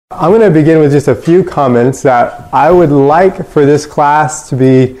I'm going to begin with just a few comments that I would like for this class to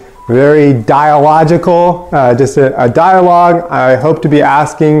be very dialogical, just a dialogue. I hope to be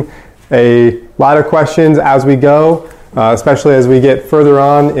asking a lot of questions as we go, especially as we get further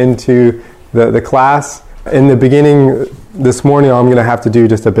on into the class. In the beginning this morning, I'm going to have to do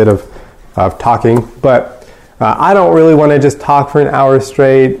just a bit of talking, but I don't really want to just talk for an hour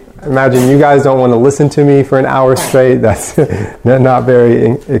straight. Imagine you guys don't want to listen to me for an hour straight. That's not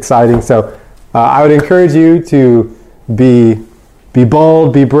very exciting. So I would encourage you to be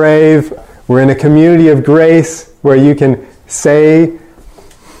bold, be brave. We're in a community of grace where you can say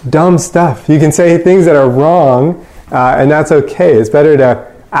dumb stuff. You can say things that are wrong, and that's okay. It's better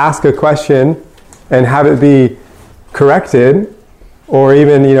to ask a question and have it be corrected, or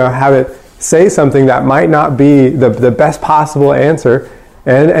even have it say something that might not be the best possible answer.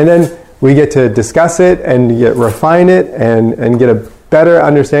 And then we get to discuss it and refine it and get a better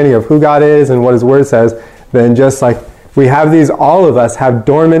understanding of who God is and what His Word says than just like we have these, all of us have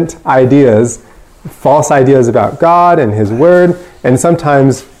dormant ideas, false ideas about God and His Word, and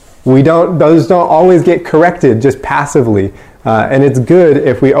sometimes those don't always get corrected just passively. And it's good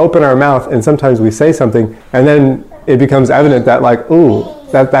if we open our mouth and sometimes we say something and then it becomes evident that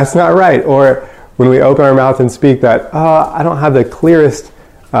that's not right. Or when we open our mouth and speak that, I don't have the clearest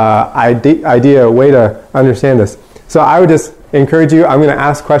way to understand this. So I would just encourage you, I'm going to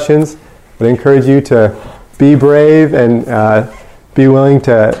ask questions, but encourage you to be brave and be willing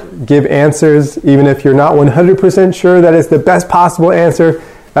to give answers, even if you're not 100% sure that it's the best possible answer.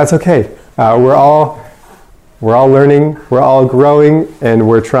 That's okay. We're all learning, we're all growing, and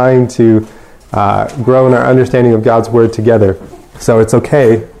we're trying to grow in our understanding of God's Word together. So it's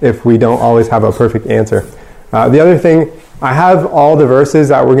okay if we don't always have a perfect answer. The other thing, I have all the verses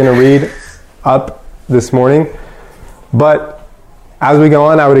that we're going to read up this morning, but as we go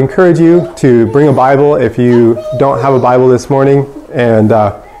on, I would encourage you to bring a Bible if you don't have a Bible this morning, and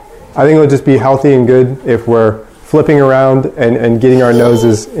I think it'll just be healthy and good if we're flipping around and getting our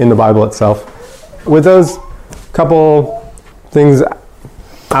noses in the Bible itself. With those couple things out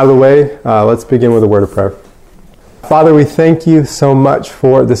of the way, let's begin with a word of prayer. Father, we thank you so much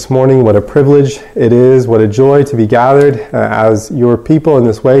for this morning. What a privilege it is, what a joy to be gathered as your people in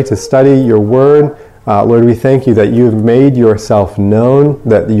this way to study your word. Lord, we thank you that you have made yourself known,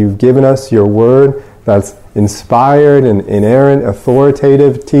 that you've given us your word that's inspired and inerrant,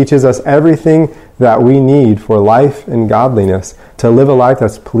 authoritative, teaches us everything that we need for life and godliness, to live a life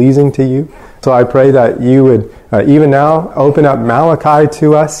that's pleasing to you. So I pray that you would even now open up Malachi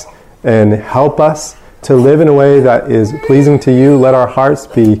to us and help us to live in a way that is pleasing to you. Let our hearts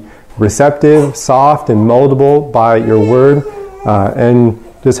be receptive, soft, and moldable by your word, and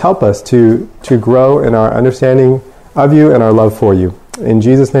just help us to grow in our understanding of you and our love for you. In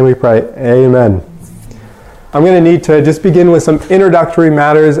Jesus' name we pray, amen. I'm going to need to just begin with some introductory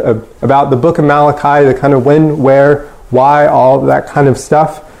matters about the book of Malachi, the kind of when, where, why, all that kind of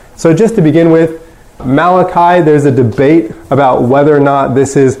stuff. So just to begin with, Malachi, there's a debate about whether or not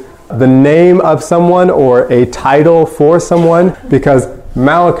this is the name of someone or a title for someone, because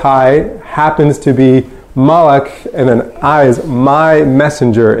Malachi happens to be Malach, and an I is my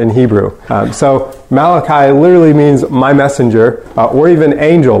messenger in Hebrew. So Malachi literally means my messenger, or even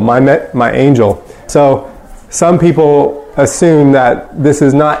angel, my angel. So some people assume that this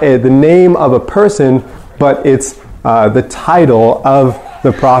is not the name of a person, but it's the title of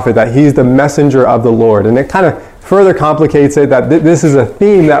the prophet, that he's the messenger of the Lord. And it kind of further complicates it that this is a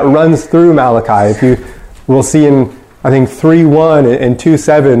theme that runs through Malachi. If you will see in, I think, 3:1 and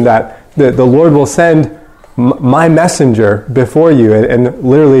 2:7 that the Lord will send my messenger before you, and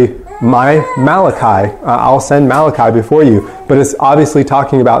literally my Malachi, I'll send Malachi before you. But it's obviously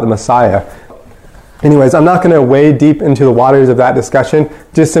talking about the Messiah. Anyways, I'm not going to wade deep into the waters of that discussion.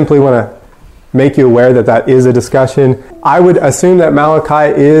 Just simply want to make you aware that is a discussion. I would assume that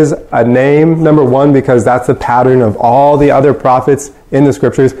Malachi is a name, number one, because that's the pattern of all the other prophets in the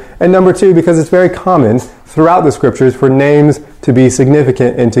scriptures, and number two, because it's very common throughout the scriptures for names to be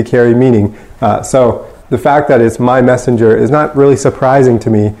significant and to carry meaning. So the fact that it's my messenger is not really surprising to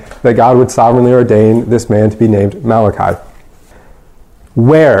me that God would sovereignly ordain this man to be named Malachi.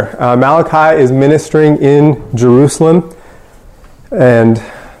 Where? Malachi is ministering in Jerusalem, and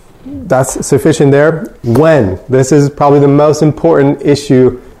that's sufficient there. When? This is probably the most important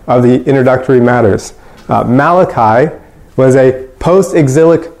issue of the introductory matters. Malachi was a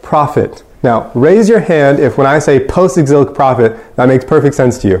post-exilic prophet. Now, raise your hand if when I say post-exilic prophet, that makes perfect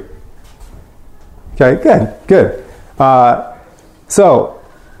sense to you. Okay, good. So,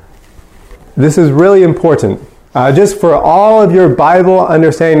 this is really important. just for all of your Bible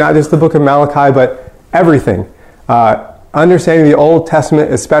understanding, not just the book of Malachi, but everything. Understanding the Old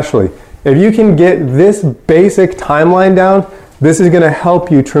Testament especially. If you can get this basic timeline down, this is going to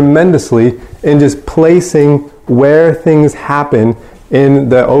help you tremendously in just placing where things happen in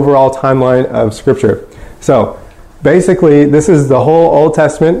the overall timeline of Scripture. So, basically, this is the whole Old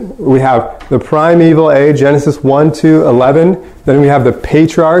Testament. We have the primeval age, Genesis 1 to 11. Then we have the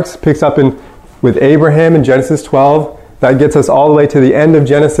patriarchs, picks up with Abraham in Genesis 12. That gets us all the way to the end of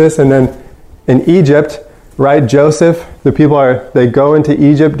Genesis. And then in Egypt, right, Joseph, the people they go into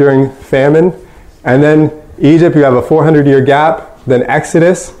Egypt during famine. And then Egypt, you have a 400-year gap. Then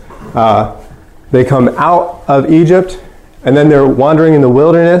Exodus, they come out of Egypt. And then they're wandering in the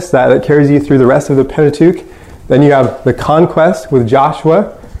wilderness. That carries you through the rest of the Pentateuch. Then you have the conquest with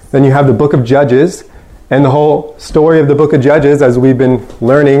Joshua. Then you have the book of Judges. And the whole story of the book of Judges, as we've been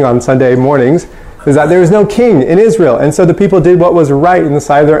learning on Sunday mornings, is that there was no king in Israel. And so the people did what was right in the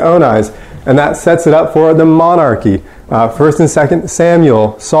sight of their own eyes. And that sets it up for the monarchy. 1st and 2nd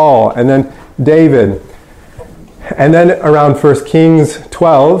Samuel, Saul, and then David. And then around 1 Kings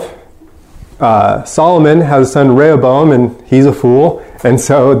 12, Solomon has a son Rehoboam, and he's a fool. And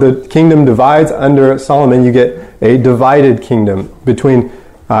so the kingdom divides under Solomon. You get a divided kingdom between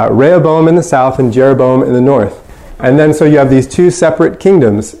Rehoboam in the south and Jeroboam in the north. And then so you have these two separate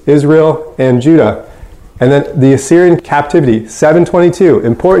kingdoms, Israel and Judah. And then the Assyrian captivity, 722.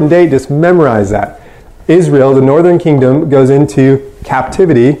 Important date, just memorize that. Israel, the northern kingdom, goes into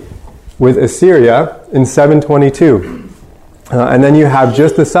captivity with Assyria in 722. And then you have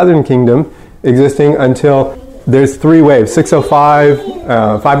just the southern kingdom existing until there's three waves, 605,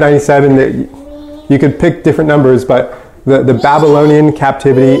 597. You could pick different numbers, but the Babylonian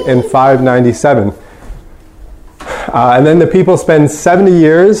captivity in 597. And then the people spend 70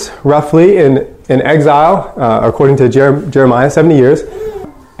 years, roughly, in exile, according to Jeremiah, 70 years.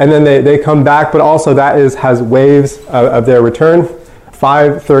 And then they come back, but also that has waves of their return,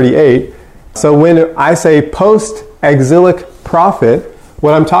 538. So when I say post-exilic prophet,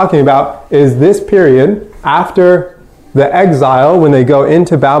 what I'm talking about is this period after the exile, when they go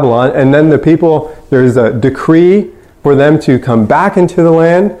into Babylon, and then the people, there's a decree for them to come back into the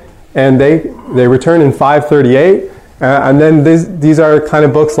land, and they return in 538. And then these are kind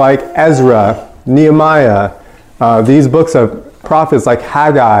of books like Ezra, Nehemiah, these books of prophets like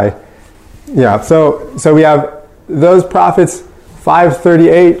Haggai. Yeah, so we have those prophets,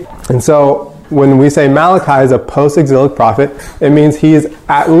 538. And so when we say Malachi is a post-exilic prophet, it means he is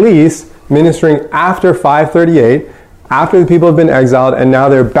at least ministering after 538, after the people have been exiled, and now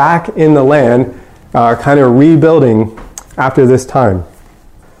they're back in the land, kind of rebuilding after this time.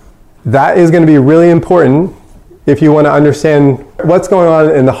 That is going to be really important if you want to understand what's going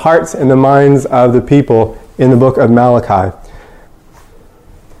on in the hearts and the minds of the people in the book of Malachi.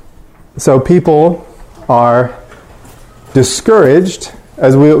 So people are discouraged,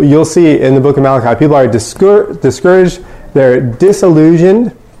 as you'll see in the book of Malachi. People are discouraged, they're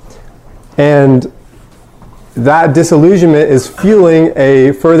disillusioned, and that disillusionment is fueling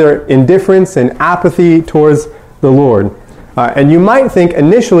a further indifference and apathy towards the Lord. And you might think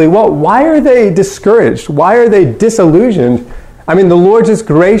initially, well, why are they discouraged? Why are they disillusioned? I mean, the Lord just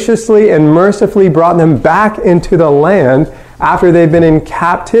graciously and mercifully brought them back into the land after they've been in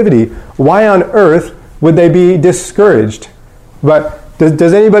captivity. Why on earth would they be discouraged? But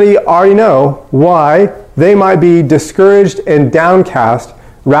does anybody already know why they might be discouraged and downcast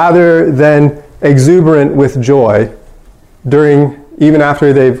rather than exuberant with joy even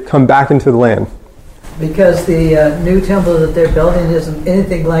after they've come back into the land? Because the new temple that they're building isn't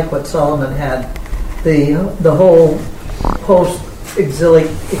anything like what Solomon had. The whole post-exilic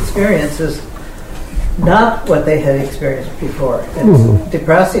experience is not what they had experienced before. It's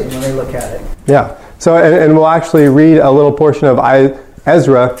depressing when they look at it. Yeah. So, and we'll actually read a little portion of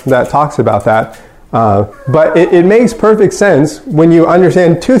Ezra that talks about that. But it makes perfect sense when you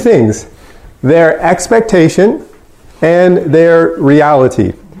understand two things: their expectation and their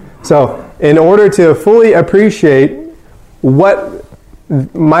reality. So, in order to fully appreciate what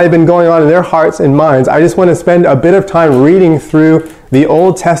might have been going on in their hearts and minds, I just want to spend a bit of time reading through the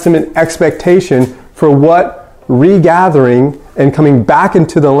Old Testament expectation for what regathering and coming back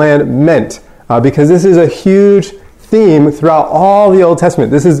into the land meant. Because this is a huge theme throughout all the Old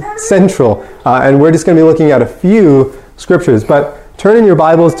Testament. This is central. And we're just going to be looking at a few scriptures. But turn in your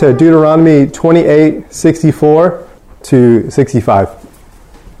Bibles to Deuteronomy 28:64 to 65.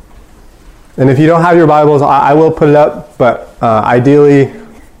 And if you don't have your Bibles, I will put it up, but ideally,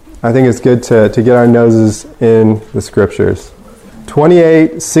 I think it's good to get our noses in the Scriptures.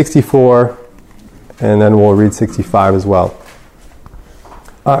 28:64, and then we'll read 65 as well.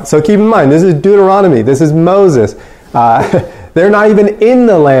 So keep in mind, this is Deuteronomy. This is Moses. They're not even in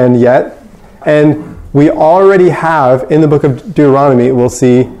the land yet, and we already have, in the book of Deuteronomy, we'll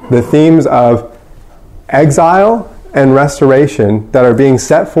see the themes of exile and restoration that are being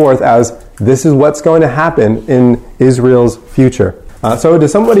set forth as this is what's going to happen in Israel's future. So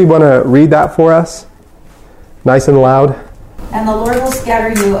does somebody want to read that for us? Nice and loud. And the Lord will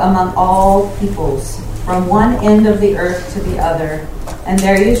scatter you among all peoples, from one end of the earth to the other. And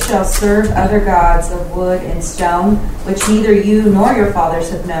there you shall serve other gods of wood and stone, which neither you nor your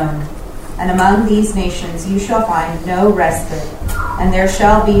fathers have known. And among these nations you shall find no respite, and there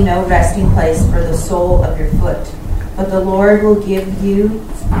shall be no resting place for the sole of your foot. But the Lord will give you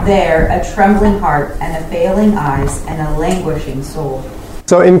there a trembling heart, and a failing eyes, and a languishing soul.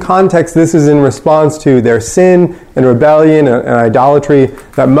 So in context, this is in response to their sin and rebellion and idolatry,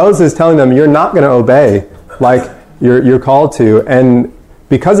 that Moses is telling them, you're not going to obey like you're called to. And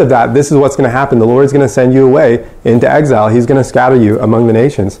because of that, this is what's going to happen. The Lord's going to send you away into exile. He's going to scatter you among the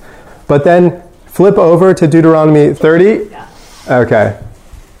nations. But then flip over to Deuteronomy 30. Yeah. Okay.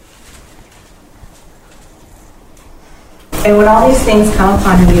 And when all these things come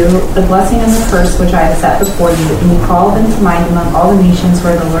upon you, the blessing and the curse which I have set before you, and you call them to mind among all the nations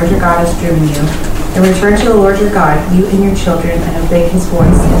where the Lord your God has driven you, and return to the Lord your God, you and your children, and obey his voice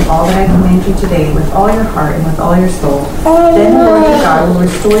in all that I command you today with all your heart and with all your soul, then the Lord your God will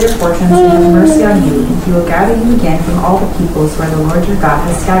restore your fortunes and have mercy on you, and he will gather you again from all the peoples where the Lord your God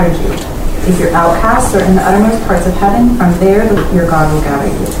has scattered you. If your outcasts are in the uttermost parts of heaven, from there your God will gather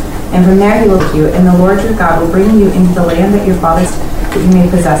you. And from there he will take you, and the Lord your God will bring you into the land that your fathers, that you may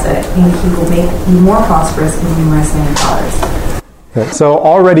possess it, and he will make you more prosperous and numerous than your fathers. Okay. So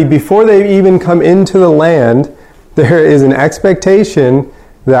already, before they even come into the land, there is an expectation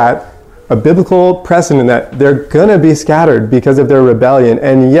that a biblical precedent that they're going to be scattered because of their rebellion,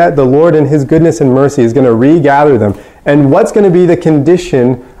 and yet the Lord in his goodness and mercy is going to regather them. And what's going to be the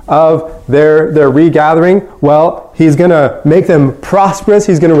condition of their regathering? Well, he's going to make them prosperous.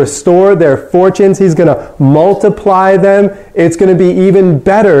 He's going to restore their fortunes. He's going to multiply them. It's going to be even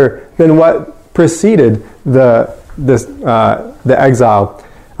better than what preceded the exile.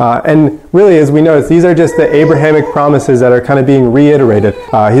 And really, as we notice, these are just the Abrahamic promises that are kind of being reiterated.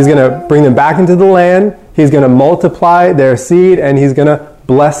 He's going to bring them back into the land. He's going to multiply their seed, and he's going to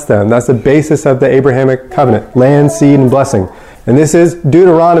bless them. That's the basis of the Abrahamic covenant: land, seed, and blessing. And this is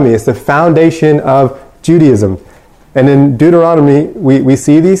Deuteronomy. It's the foundation of Judaism. And in Deuteronomy, we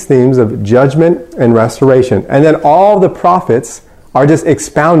see these themes of judgment and restoration. And then all the prophets are just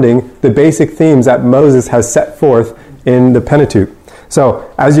expounding the basic themes that Moses has set forth in the Pentateuch.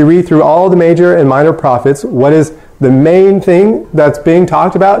 So as you read through all the major and minor prophets, what is the main thing that's being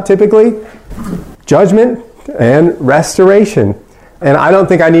talked about typically? Judgment and restoration. And I don't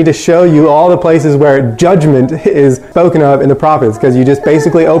think I need to show you all the places where judgment is spoken of in the prophets, because you just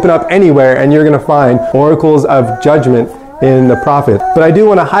basically open up anywhere and you're going to find oracles of judgment in the prophet. But I do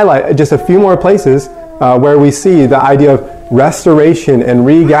want to highlight just a few more places where we see the idea of restoration and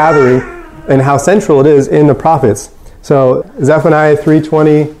regathering and how central it is in the prophets. So Zephaniah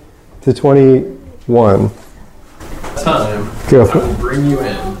 3:20 to 21. Time Go. I will bring you in,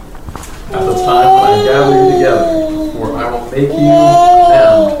 at the time when I gather you together. For I will make you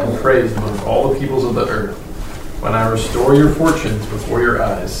known and praised among all the peoples of the earth, when I restore your fortunes before your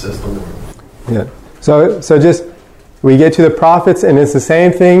eyes, says the Lord. Yeah. So just, we get to the prophets, and it's the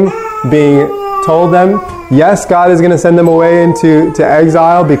same thing being told them. Yes, God is going to send them away into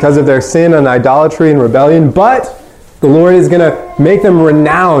exile because of their sin and idolatry and rebellion, but the Lord is going to make them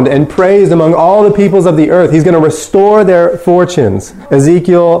renowned and praised among all the peoples of the earth. He's going to restore their fortunes.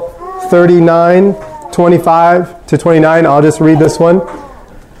 Ezekiel 39:25 to 29, I'll just read this one. It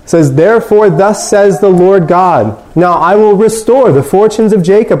says, "Therefore thus says the Lord God, now I will restore the fortunes of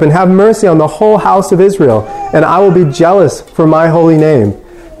Jacob and have mercy on the whole house of Israel, and I will be jealous for my holy name.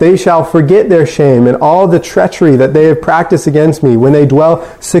 They shall forget their shame and all the treachery that they have practiced against me when they dwell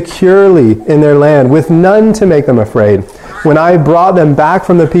securely in their land, with none to make them afraid. When I brought them back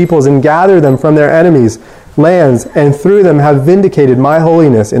from the peoples and gathered them from their enemies' lands, and through them have vindicated my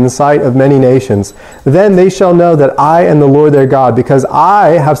holiness in the sight of many nations. Then they shall know that I am the Lord their God, because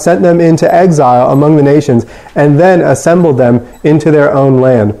I have sent them into exile among the nations, and then assembled them into their own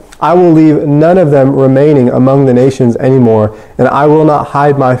land. I will leave none of them remaining among the nations anymore, and I will not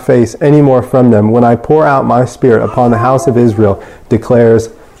hide my face any more from them when I pour out my spirit upon the house of Israel, declares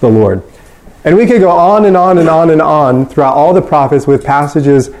the Lord." And we could go on and on and on and on throughout all the prophets with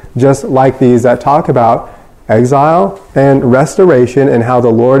passages just like these that talk about exile and restoration, and how the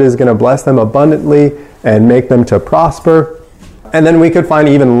Lord is going to bless them abundantly and make them to prosper. And then we could find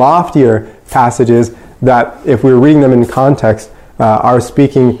even loftier passages that, if we were reading them in context, are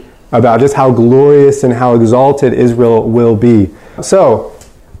speaking about just how glorious and how exalted Israel will be. So,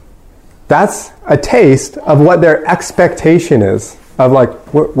 that's a taste of what their expectation is. Of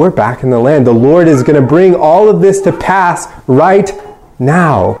like, we're back in the land. The Lord is going to bring all of this to pass right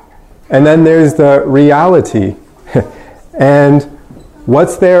now. And then there's the reality. And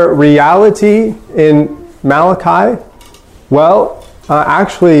what's their reality in Malachi? Well,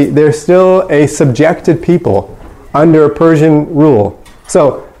 actually, they're still a subjected people under Persian rule.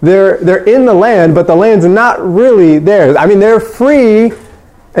 So they're in the land, but the land's not really theirs. I mean, they're free,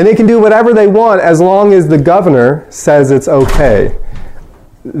 and they can do whatever they want as long as the governor says it's okay.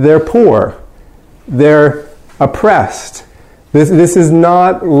 They're poor. They're oppressed. This is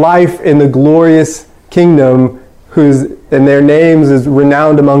not life in the glorious kingdom and their names is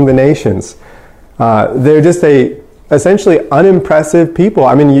renowned among the nations. They're just essentially unimpressive people.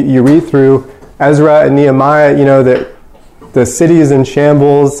 I mean, you read through Ezra and Nehemiah, that the city is in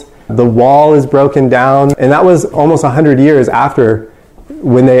shambles, the wall is broken down, and that was almost 100 years after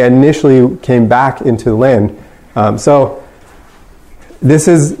when they initially came back into the land. So this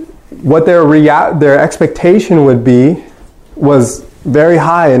is what their expectation would be, was very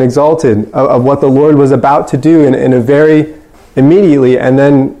high and exalted of what the Lord was about to do in a very immediately, and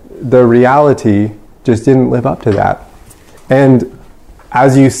then the reality just didn't live up to that. And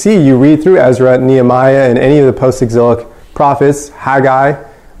as you read through Ezra, Nehemiah, and any of the post-exilic prophets, Haggai,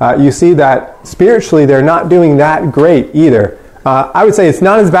 you see that spiritually they're not doing that great either. I would say it's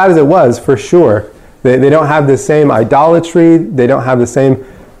not as bad as it was, for sure. They don't have the same idolatry, they don't have the same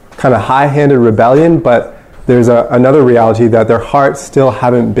kind of high-handed rebellion, but there's another reality that their hearts still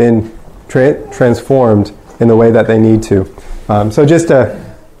haven't been transformed in the way that they need to. So just to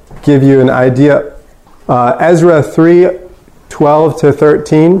give you an idea, Ezra 3:12 to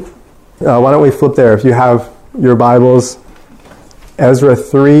 13. Why don't we flip there if you have your Bibles. Ezra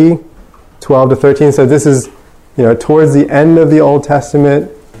 3:12 to 13. So this is towards the end of the Old Testament.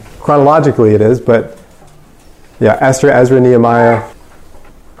 Chronologically it is, but yeah, Esther, Ezra, Nehemiah.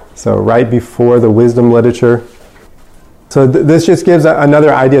 So right before the wisdom literature. So this just gives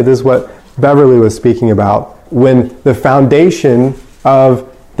another idea. This is what Beverly was speaking about. When the foundation of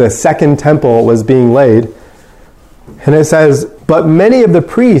the second temple was being laid, and it says, "But many of the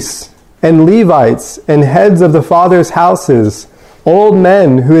priests and Levites and heads of the fathers' houses, old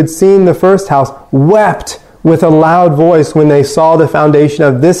men who had seen the first house, wept with a loud voice when they saw the foundation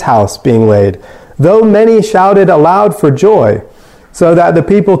of this house being laid, though many shouted aloud for joy, so that the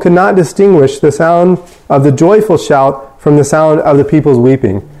people could not distinguish the sound of the joyful shout from the sound of the people's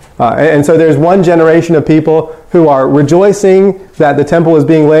weeping." And so there's one generation of people who are rejoicing that the temple is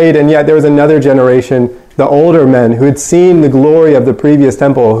being laid, and yet there was another generation, the older men, who had seen the glory of the previous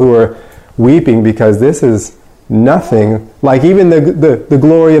temple, who were weeping because this is nothing like even the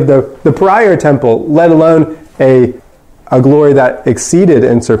glory of the prior temple, let alone a glory that exceeded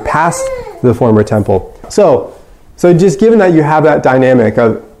and surpassed the former temple. So just given that you have that dynamic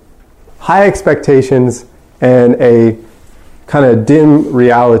of high expectations and a kind of dim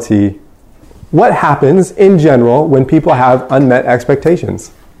reality, what happens in general when people have unmet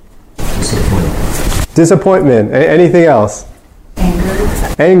expectations? Disappointment. Anything else?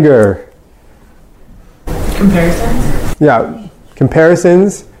 Anger. Comparisons? Yeah,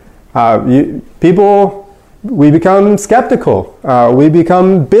 comparisons. We become skeptical. We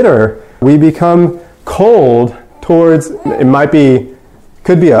become bitter. We become cold towards,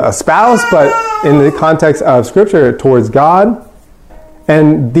 could be a spouse, but in the context of Scripture, towards God.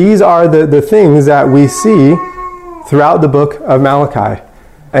 And these are the things that we see throughout the book of Malachi.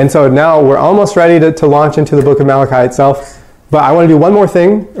 And so now we're almost ready to launch into the book of Malachi itself. But I want to do one more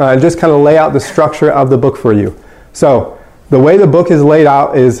thing, and just kind of lay out the structure of the book for you. So the way the book is laid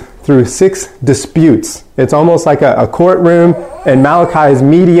out is through 6 disputes. It's almost like a courtroom, and Malachi is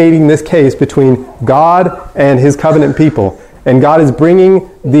mediating this case between God and his covenant people. And God is bringing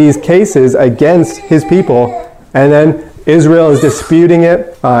these cases against his people, and then Israel is disputing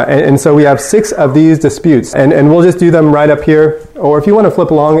it. And so we have 6 of these disputes. And we'll just do them right up here. Or if you want to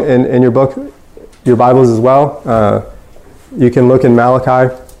flip along in your book, your Bibles as well, you can look in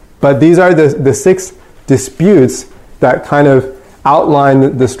Malachi. But these are the 6 disputes that kind of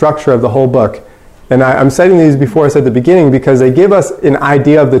outline the structure of the whole book. And I'm setting these before us at the beginning because they give us an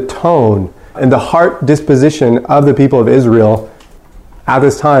idea of the tone and the heart disposition of the people of Israel at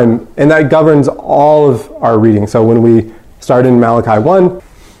this time, and that governs all of our reading. So when we start in Malachi 1,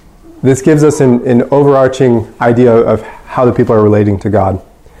 this gives us an overarching idea of how the people are relating to God.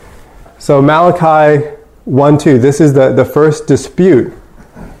 So Malachi 1:2, this is the first dispute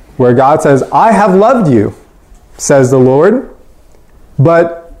where God says, I have loved you, says the Lord,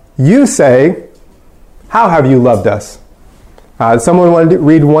 but you say, how have you loved us? Someone want to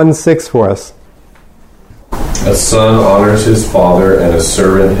read 1:6 for us. A son honors his father and a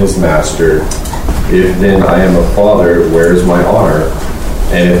servant his master. If then I am a father, where is my honor?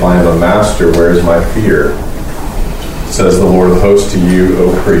 And if I am a master, where is my fear? Says the Lord of hosts to you,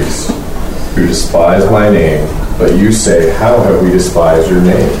 O priests, who despise my name. But you say, how have we despised your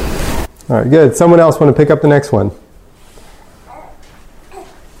name? All right, good. Someone else want to pick up the next one?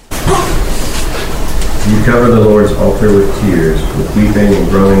 You cover the Lord's altar with tears, with weeping and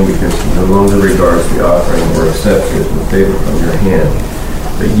groaning, because he no longer regards the offering or accepts it with favor from your hand.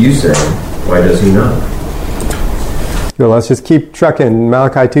 But you say, why does he not? Good, let's just keep trucking.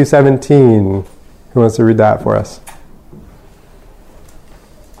 Malachi 2:17. Who wants to read that for us?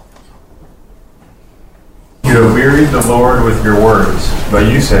 You have wearied the Lord with your words, but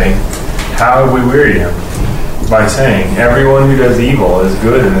you say, how have we wearied him? By saying, everyone who does evil is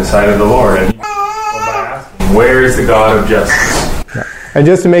good in the sight of the Lord. And by asking, where is the God of justice? Yeah. And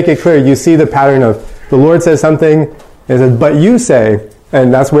just to make it clear, you see the pattern of the Lord says something, and says, but you say,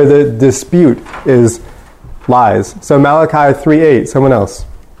 and that's where the dispute lies. So Malachi 3:8, someone else.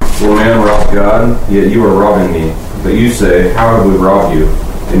 Will man rob God? Yet you are robbing me. But you say, how have we robbed you?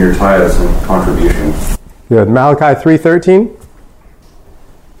 In your tithes and contributions. Good. Malachi 3:13.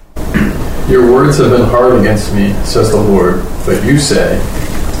 Your words have been hard against me, says the Lord. But you say,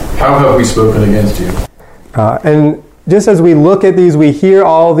 how have we spoken against you? And just as we look at these, we hear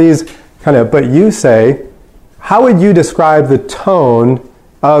all these kind of, but you say, how would you describe the tone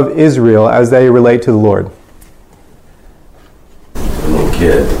of Israel as they relate to the Lord? A little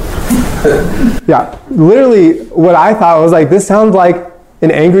kid. Yeah, literally what I thought was like, this sounds like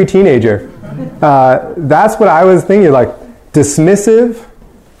an angry teenager. That's what I was thinking, like dismissive,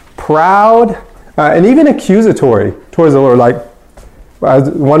 proud, and even accusatory towards the Lord, like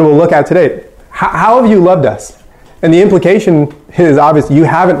one we'll look at today. How have you loved us? And the implication is obvious, you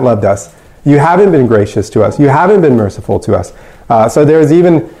haven't loved us. You haven't been gracious to us. You haven't been merciful to us. So there's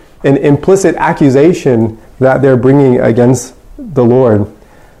even an implicit accusation that they're bringing against the Lord.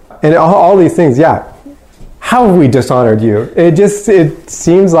 And all these things, yeah. How have we dishonored you? It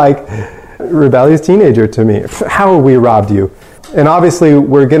seems like a rebellious teenager to me. How have we robbed you? And obviously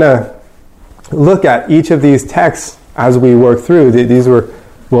we're going to look at each of these texts as we work through. These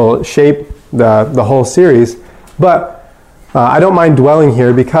will shape the whole series. But I don't mind dwelling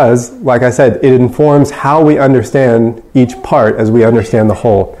here because, like I said, it informs how we understand each part as we understand the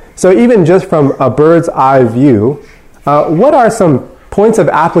whole. So even just from a bird's eye view, what are some points of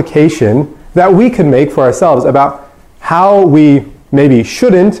application that we can make for ourselves about how we maybe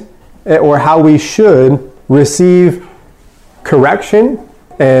shouldn't or how we should receive correction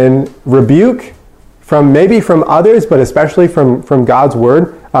and rebuke from others, but especially from God's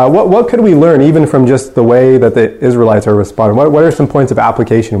Word? What could we learn even from just the way that the Israelites are responding? What are some points of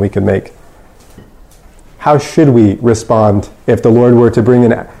application we could make? How should we respond if the Lord were to bring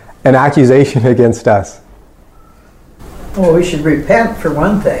an accusation against us? Well, we should repent for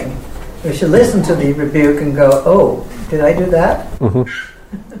one thing. We should listen to the rebuke and go, oh, did I do that?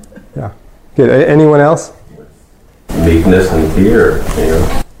 Mm-hmm. Yeah. Good. Anyone else? Meekness and fear.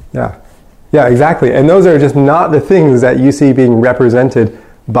 Yeah, exactly. And those are just not the things that you see being represented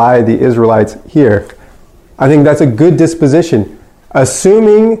by the Israelites here. I think that's a good disposition.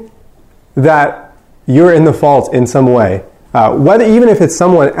 Assuming that you're in the fault in some way, even if it's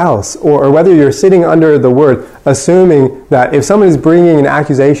someone else, or whether you're sitting under the Word, assuming that if someone is bringing an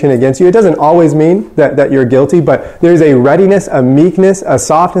accusation against you, it doesn't always mean that you're guilty, but there's a readiness, a meekness, a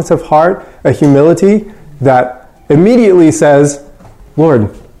softness of heart, a humility that immediately says,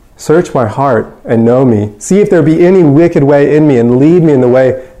 Lord, search my heart and know me. See if there be any wicked way in me and lead me in the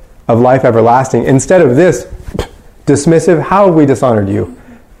way of life everlasting. Instead of this, dismissive, how have we dishonored you?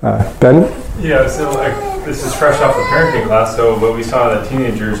 Ben? Yeah, so this is fresh off the parenting class, so what we saw that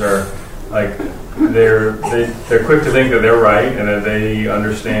teenagers are they're quick to think that they're right and that they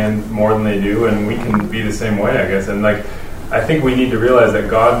understand more than they do, and we can be the same way, I guess. And I think we need to realize that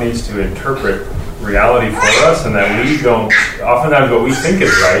God needs to interpret reality for us, and that we don't. Oftentimes, what we think is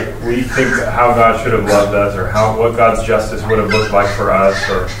right, we think how God should have loved us, or what God's justice would have looked like for us,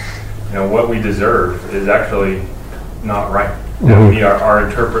 or what we deserve is actually not right. Mm-hmm.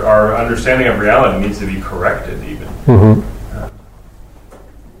 Our understanding of reality needs to be corrected, even. Mm-hmm.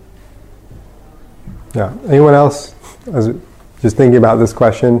 Yeah. Anyone else? Just thinking about this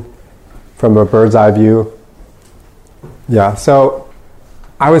question. from a bird's eye view. Yeah, so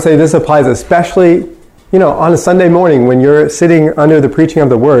I would say this applies especially, on a Sunday morning when you're sitting under the preaching of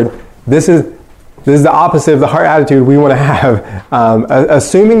the Word. This is the opposite of the heart attitude we want to have.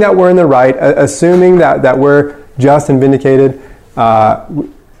 Assuming that we're in the right, assuming that we're just and vindicated,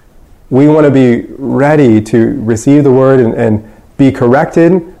 we want to be ready to receive the Word and be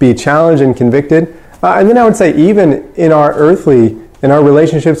corrected, be challenged and convicted. And then I would say even in our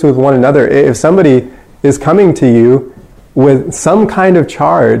relationships with one another, if somebody is coming to you with some kind of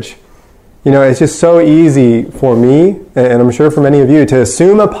charge, it's just so easy for me, and I'm sure for many of you, to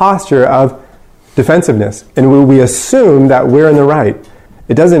assume a posture of defensiveness. And we assume that we're in the right.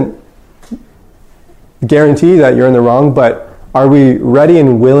 It doesn't guarantee that you're in the wrong, but are we ready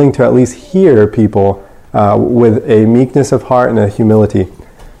and willing to at least hear people with a meekness of heart and a humility?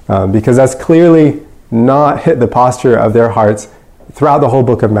 Because that's clearly not the posture of their hearts throughout the whole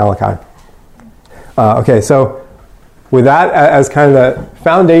book of Malachi. Okay, so with that as kind of the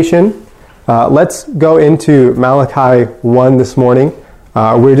foundation, let's go into Malachi 1 this morning.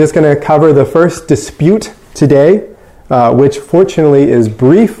 We're just going to cover the first dispute today, which fortunately is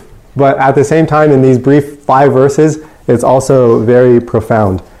brief, but at the same time in these brief 5 verses, it's also very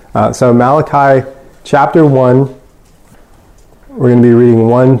profound. So Malachi chapter 1, we're going to be reading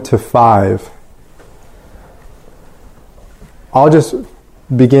 1 to 5. I'll just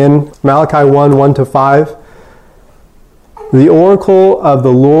begin. Malachi 1, 1 to 5. The oracle of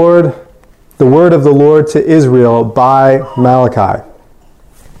the Lord, the word of the Lord to Israel by Malachi.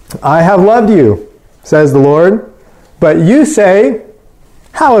 I have loved you, says the Lord, but you say,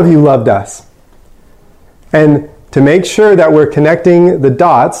 how have you loved us? And to make sure that we're connecting the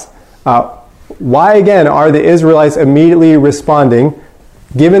dots, why again are the Israelites immediately responding,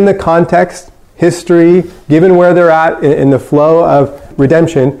 given the context, history, given where they're at in the flow of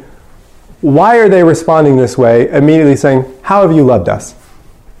redemption? Why are they responding this way, immediately saying, how have you loved us?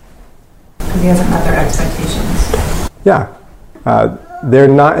 Because he hasn't met their expectations. Yeah. They're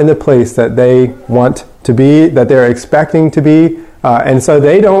not in the place that they want to be, that they're expecting to be, and so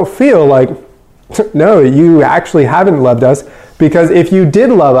they don't feel like, no, you actually haven't loved us, because if you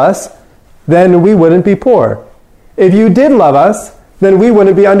did love us, then we wouldn't be poor. If you did love us, then we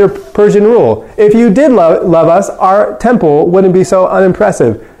wouldn't be under Persian rule. If you did love us, our temple wouldn't be so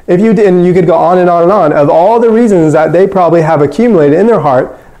unimpressive. If you did, and you could go on and on and on, of all the reasons that they probably have accumulated in their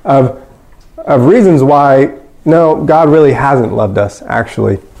heart of reasons why, no, God really hasn't loved us,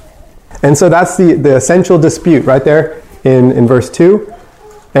 actually. And so that's the essential dispute right there in verse 2.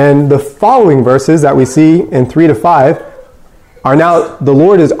 And the following verses that we see in 3 to 5 are now, the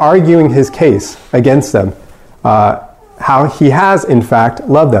Lord is arguing his case against them, how he has, in fact,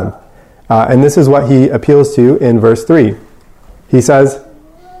 loved them. And this is what he appeals to in verse 3. He says,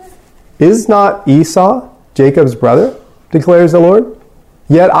 is not Esau Jacob's brother, declares the Lord?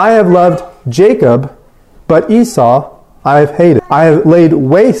 Yet I have loved Jacob, but Esau I have hated. I have laid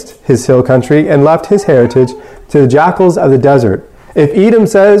waste his hill country and left his heritage to the jackals of the desert. If Edom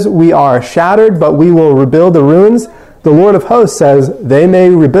says, we are shattered, but we will rebuild the ruins, the Lord of hosts says, they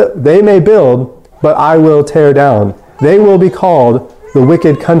may build, but I will tear down. They will be called the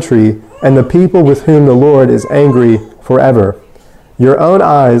wicked country, and the people with whom the Lord is angry forever. Your own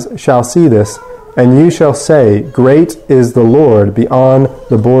eyes shall see this, and you shall say, great is the Lord beyond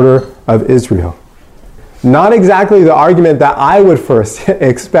the border of Israel. Not exactly the argument that I would first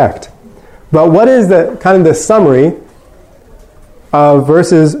expect, but what is the kind of the summary of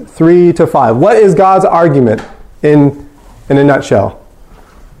verses 3 to 5? What is God's argument in a nutshell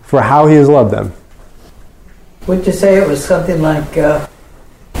for how he has loved them? Would you say it was something like, you're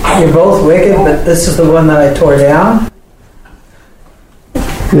both wicked, but this is the one that I tore down?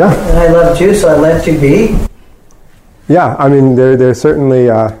 Yeah. And I loved you, so I let you be? Yeah, I mean, there's certainly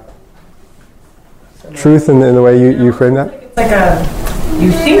truth in the way you frame that. It's like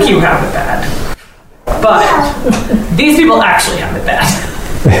you think you have it bad, but these people actually have it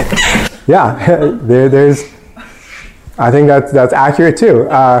bad. Yeah, there's. I think that's accurate too.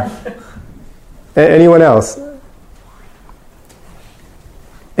 Anyone else?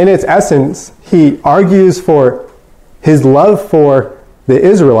 In its essence, he argues for his love for the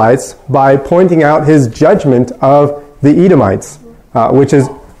Israelites by pointing out his judgment of the Edomites, which is,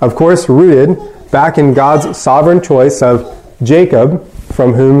 of course, rooted back in God's sovereign choice of Jacob,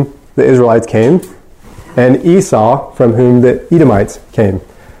 from whom the Israelites came, and Esau, from whom the Edomites came.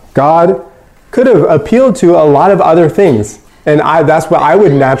 God could have appealed to a lot of other things, and that's where I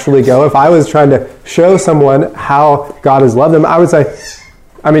would naturally go if I was trying to show someone how God has loved them. I would say,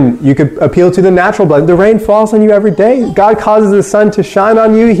 I mean, you could appeal to the natural blessing. The rain falls on you every day. God causes the sun to shine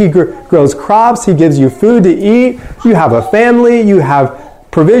on you. He grows crops. He gives you food to eat. You have a family. You have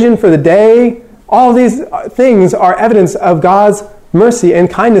provision for the day. All these things are evidence of God's mercy and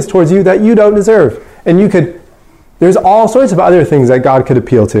kindness towards you that you don't deserve. And there's all sorts of other things that God could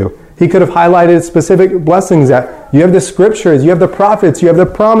appeal to. He could have highlighted specific blessings that you have the scriptures, you have the prophets, you have the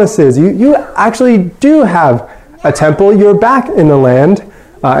promises. You actually do have a temple. You're back in the land.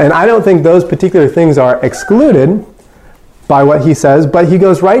 And I don't think those particular things are excluded by what he says, but he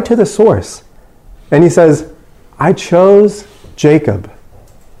goes right to the source. And he says, I chose Jacob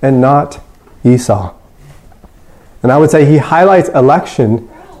and not Esau. And I would say he highlights election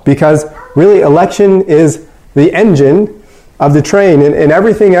because really election is the engine of the train, and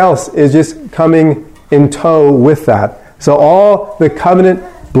everything else is just coming in tow with that. So all the covenant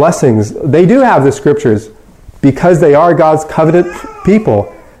blessings, they do have the scriptures because they are God's covenant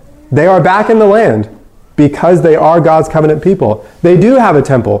people. They are back in the land because they are God's covenant people. They do have a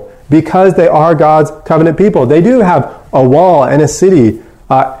temple because they are God's covenant people. They do have a wall and a city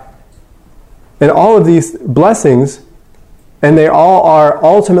and all of these blessings, and they all are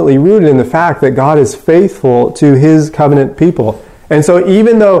ultimately rooted in the fact that God is faithful to his covenant people. And so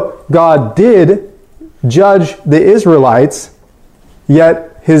even though God did judge the Israelites,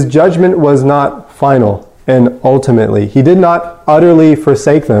 yet his judgment was not final and ultimately. He did not utterly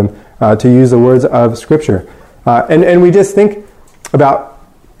forsake them, to use the words of Scripture. And we just think about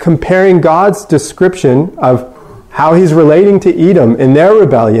comparing God's description of how he's relating to Edom in their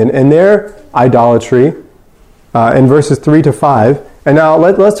rebellion and their idolatry in verses 3 to 5. And now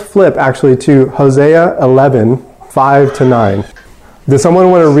let's flip actually to Hosea 11, 5 to 9. Does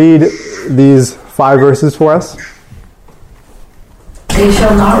someone want to read these 5 verses for us? They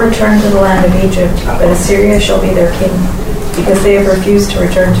shall not return to the land of Egypt, but Assyria shall be their king, because they have refused to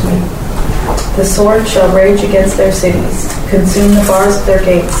return to me. The sword shall rage against their cities, consume the bars of their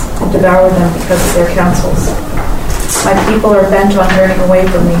gates, and devour them because of their counsels. My people are bent on turning away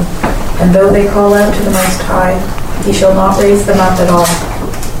from me, and though they call out to the Most High, he shall not raise them up at all.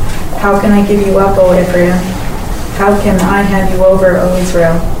 How can I give you up, O Ephraim? How can I hand you over, O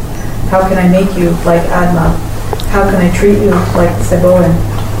Israel? How can I make you like Admah? How can I treat you like Zeboim?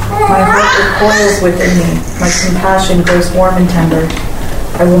 My heart recoils within me. My compassion grows warm and tender.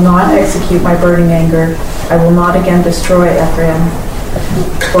 I will not execute my burning anger. I will not again destroy Ephraim.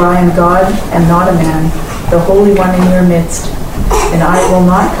 For I am God and not a man, the Holy One in your midst, and I will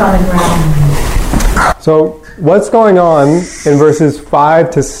not come and reign. So what's going on in verses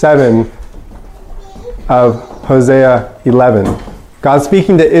 5 to 7 of Hosea 11? God's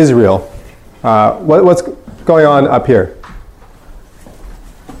speaking to Israel. What's going on up here?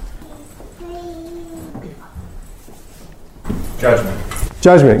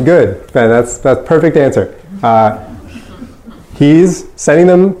 Judgment, good. Ben, that's perfect answer. He's sending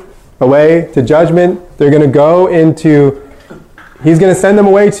them away to judgment. They're going to go he's going to send them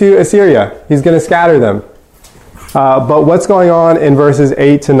away to Assyria. He's going to scatter them. But what's going on in verses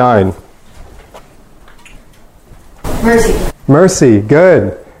 8 to 9? Mercy,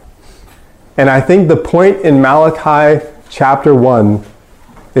 good. And I think the point in Malachi chapter 1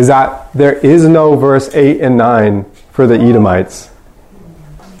 is that there is no verse 8 and 9 for the Edomites.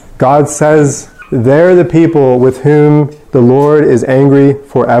 God says they're the people with whom the Lord is angry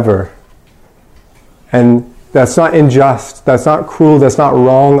forever. And that's not unjust, that's not cruel, that's not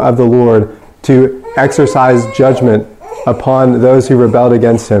wrong of the Lord to exercise judgment upon those who rebelled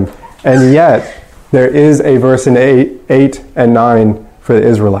against him. And yet, there is a verse in 8 and 9 for the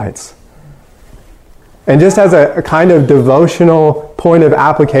Israelites. And just as a kind of devotional point of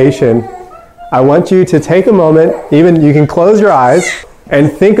application, I want you to take a moment, even you can close your eyes,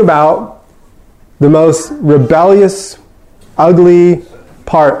 and think about the most rebellious, ugly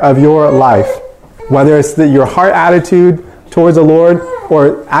part of your life. Whether it's your heart attitude towards the Lord,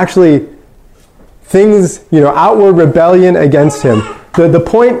 or actually things, outward rebellion against him.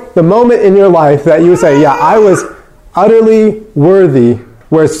 The moment in your life that you would say, yeah, I was utterly worthy,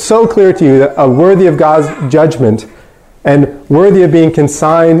 where it's so clear to you that worthy of God's judgment and worthy of being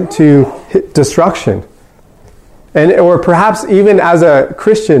consigned to destruction. Or perhaps even as a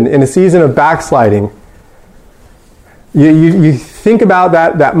Christian in a season of backsliding, you think about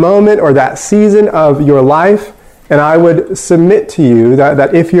that moment or that season of your life, and I would submit to you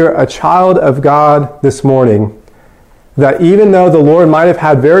that if you're a child of God this morning, that even though the Lord might have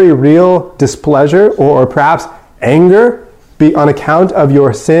had very real displeasure or perhaps anger on account of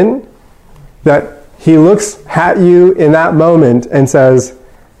your sin, that he looks at you in that moment and says,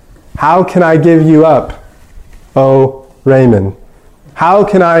 how can I give you up, O Raymond? How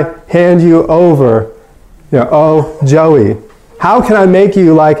can I hand you over, oh Joey? How can I make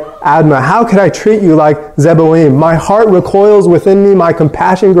you like Admah? How can I treat you like Zeboim? My heart recoils within me. My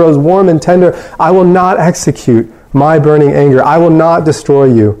compassion grows warm and tender. I will not execute my burning anger. I will not destroy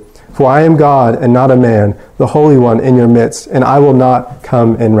you. For I am God and not a man, the Holy One in your midst, and I will not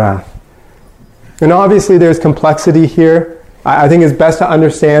come in wrath. And obviously there's complexity here. I think it's best to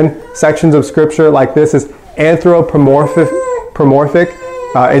understand sections of Scripture like this as anthropomorphic.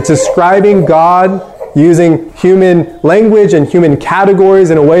 It's describing God using human language and human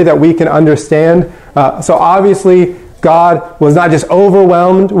categories in a way that we can understand. So obviously God was not just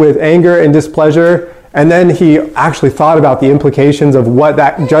overwhelmed with anger and displeasure, and then he actually thought about the implications of what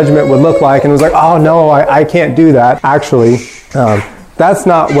that judgment would look like and was like, oh no, I can't do that. Actually, that's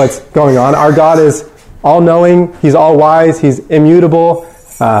not what's going on. Our God is all-knowing, he's all-wise, he's immutable.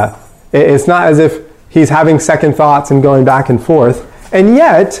 It's not as if he's having second thoughts and going back and forth. And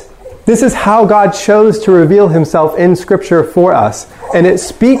yet, this is how God chose to reveal himself in Scripture for us. And it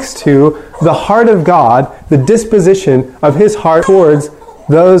speaks to the heart of God, the disposition of his heart towards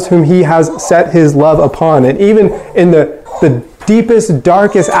those whom he has set his love upon. And even in the deepest,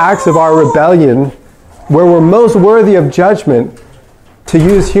 darkest acts of our rebellion, where we're most worthy of judgment, to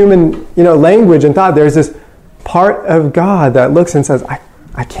use human language and thought, there's this part of God that looks and says,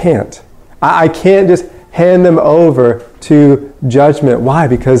 I can't. I can't just hand them over to judgment. Why?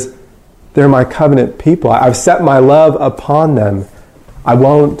 Because they're my covenant people. I've set my love upon them. I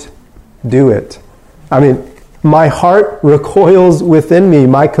won't do it. My heart recoils within me.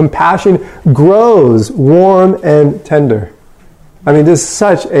 My compassion grows warm and tender. This is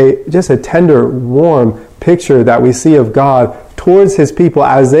such a tender, warm picture that we see of God towards his people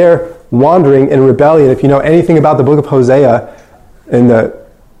as they're wandering in rebellion. If you know anything about the book of Hosea and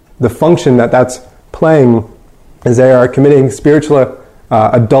the function that's playing is they are committing spiritual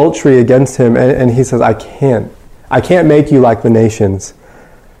adultery against him, and he says, I can't make you like the nations.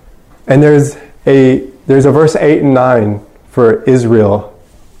 And there's a verse 8 and 9 for Israel,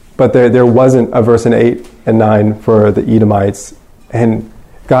 but there wasn't a verse in 8 and 9 for the Edomites. And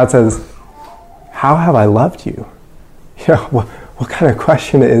God says, how have I loved you? What kind of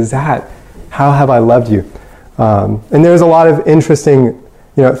question is that? How have I loved you? And there's a lot of interesting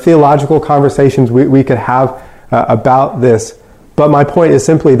theological conversations we could have about this. But my point is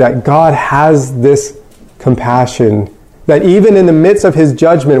simply that God has this compassion, that even in the midst of his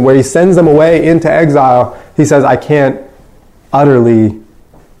judgment, where he sends them away into exile, he says, I can't utterly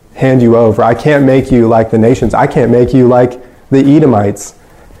hand you over. I can't make you like the nations. I can't make you like the Edomites.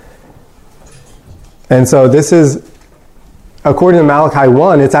 And so this is, according to Malachi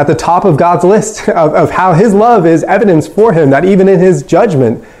 1, it's at the top of God's list of how his love is evidence for him, that even in his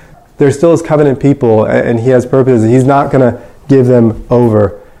judgment, they're still his covenant people, and he has purposes. He's not going to give them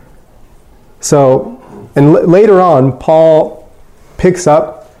over. So, and later on, Paul picks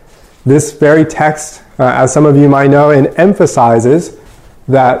up this very text, as some of you might know, and emphasizes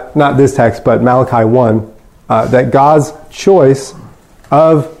that, not this text, but Malachi 1, that God's choice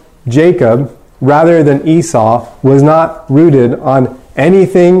of Jacob rather than Esau was not rooted on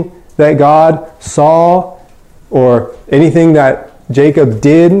anything that God saw or anything that Jacob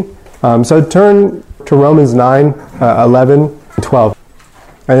did. So turn to Romans 9, 11, 12.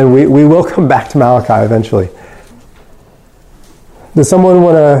 And then we will come back to Malachi eventually. Does someone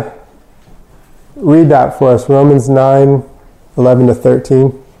want to read that for us? Romans 9, 11 to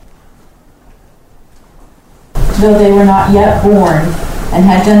 13. Though they were not yet born, and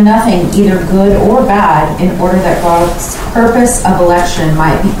had done nothing either good or bad, in order that God's purpose of election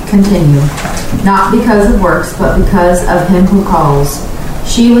might continue, not because of works, but because of him who calls.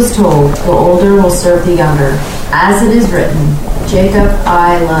 She was told, the older will serve the younger. As it is written, Jacob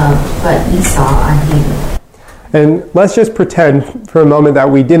I loved, but Esau I hated. And let's just pretend for a moment that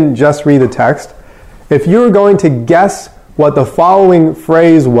we didn't just read the text. If you were going to guess what the following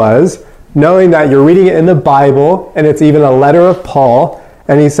phrase was, knowing that you're reading it in the Bible, and it's even a letter of Paul,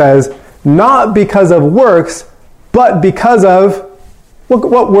 and he says, not because of works, but because of,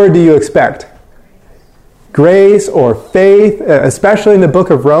 what word do you expect? Grace or faith, especially in the book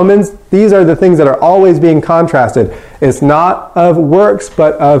of Romans. These are the things that are always being contrasted. It's not of works,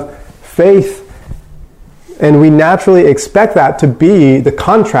 but of faith. And we naturally expect that to be the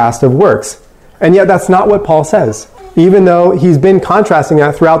contrast of works. And yet that's not what Paul says. Even though he's been contrasting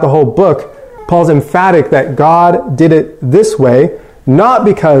that throughout the whole book, Paul's emphatic that God did it this way, not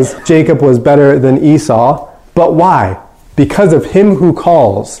because Jacob was better than Esau, but why? Because of him who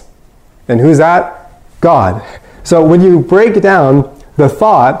calls. And who's that? God. So when you break down the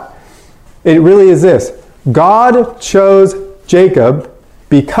thought, it really is this. God chose Jacob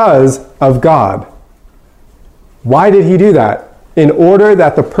because of God. Why did he do that? In order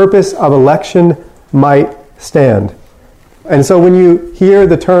that the purpose of election might stand. And so when you hear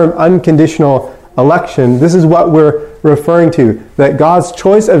the term unconditional election, this is what we're referring to, that God's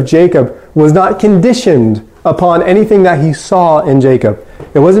choice of Jacob was not conditioned upon anything that he saw in Jacob.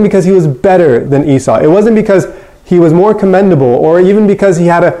 It wasn't because he was better than Esau. It wasn't because he was more commendable, or even because he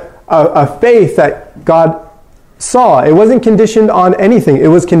had a faith that God saw. It wasn't conditioned on anything. It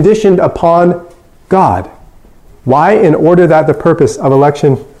was conditioned upon God. Why? In order that the purpose of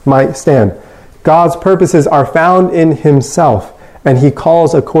election might stand. God's purposes are found in himself, and he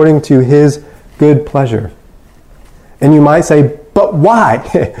calls according to his good pleasure. And you might say, but why?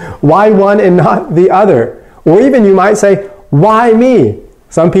 Why one and not the other? Or even you might say, why me?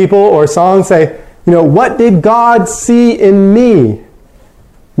 Some people or songs say, what did God see in me?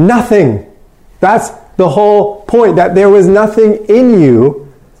 Nothing. That's the whole point, that there was nothing in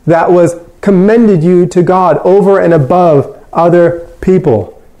you that was commended you to God over and above other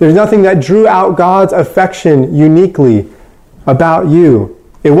people. There's nothing that drew out God's affection uniquely about you.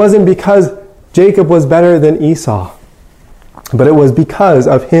 It wasn't because Jacob was better than Esau, but it was because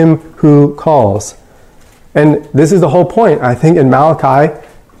of him who calls. And this is the whole point, I think, in Malachi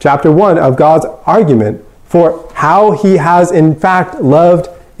chapter 1 of God's argument for how he has in fact loved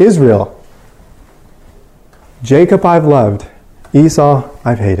Israel. Jacob I've loved, Esau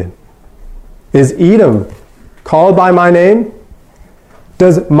I've hated. Is Edom called by my name?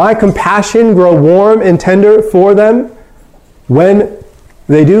 Does my compassion grow warm and tender for them when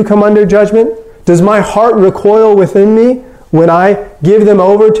they do come under judgment? Does my heart recoil within me when I give them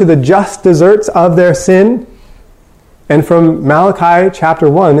over to the just deserts of their sin? And from Malachi chapter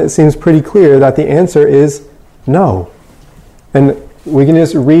 1, it seems pretty clear that the answer is no. And we can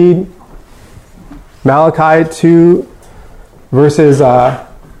just read Malachi 2, verses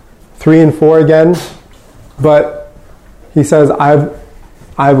 3 and 4 again. But he says,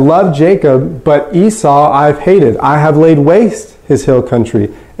 I've loved Jacob, but Esau I've hated. I have laid waste his hill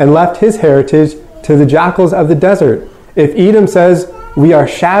country and left his heritage to the jackals of the desert. If Edom says, we are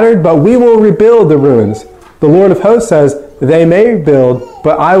shattered, but we will rebuild the ruins. The Lord of hosts says, they may build,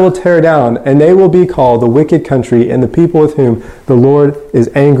 but I will tear down, and they will be called the wicked country and the people with whom the Lord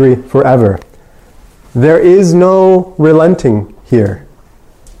is angry forever. There is no relenting here.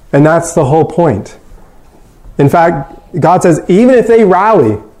 And that's the whole point. In fact, God says, even if they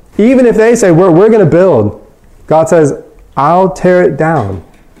rally, even if they say, we're going to build, God says, I'll tear it down.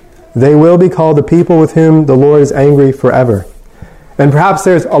 They will be called the people with whom the Lord is angry forever. And perhaps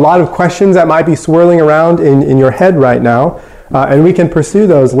there's a lot of questions that might be swirling around in your head right now, and we can pursue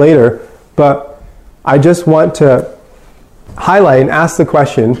those later. But I just want to highlight and ask the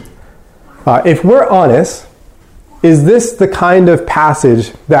question, if we're honest, is this the kind of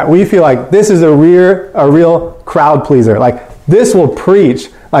passage that we feel like this is a real crowd pleaser? Like, this will preach.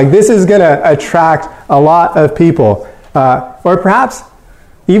 Like, this is going to attract a lot of people. Or perhaps,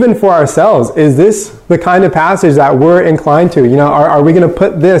 even for ourselves, is this the kind of passage that we're inclined to? Are we going to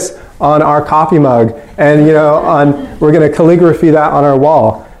put this on our coffee mug and, we're going to calligraphy that on our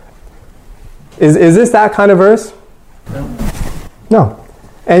wall? Is this that kind of verse? No.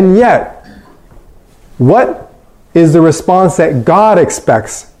 And yet, what is the response that God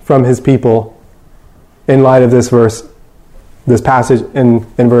expects from his people in light of this passage in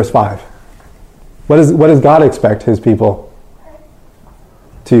verse 5? What does God expect his people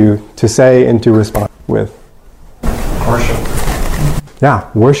to say and to respond with? Worship. Yeah,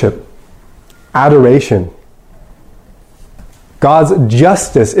 worship. Adoration. God's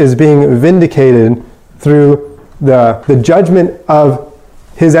justice is being vindicated through the judgment of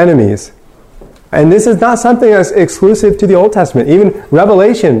his enemies. And this is not something that's exclusive to the Old Testament. Even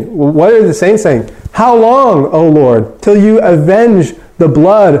Revelation, what are the saints saying? How long, O Lord, till you avenge the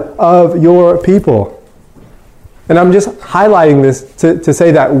blood of your people? And I'm just highlighting this to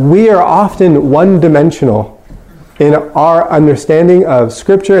say that we are often one-dimensional in our understanding of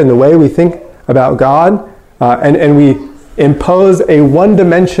Scripture and the way we think about God. And we impose a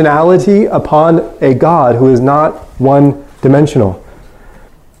one-dimensionality upon a God who is not one-dimensional.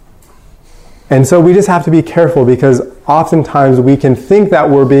 And so we just have to be careful, because oftentimes we can think that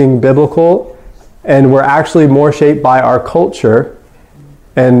we're being biblical and we're actually more shaped by our culture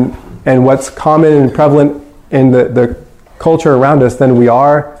and what's common and prevalent in the culture around us than we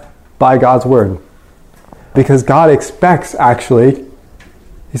are by God's word. Because God expects, actually,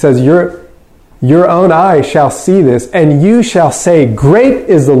 he says, your own eye shall see this, and you shall say, great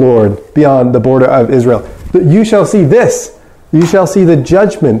is the Lord beyond the border of Israel. But you shall see this. You shall see the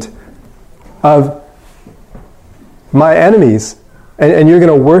judgment of my enemies and you're going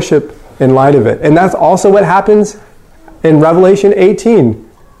to worship in light of it. And that's also what happens in Revelation 18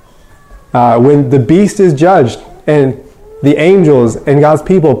 when the beast is judged and the angels and God's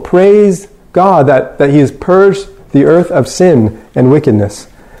people praise God that he has purged the earth of sin and wickedness.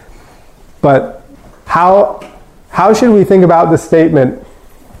 But how should we think about the statement,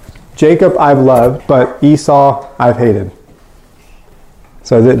 Jacob I've loved, but Esau I've hated?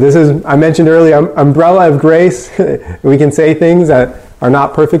 So this is, I mentioned earlier, umbrella of grace. We can say things that are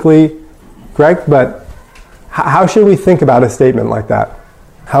not perfectly correct, but how should we think about a statement like that?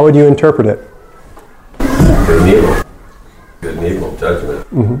 How would you interpret it? Good and evil. Good and evil judgment.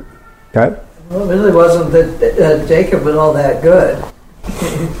 Mm-hmm. Okay. Well, it really wasn't that Jacob was all that good.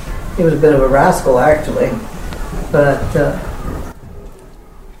 He was a bit of a rascal, actually. But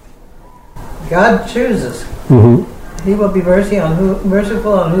God chooses. Mm-hmm. He will be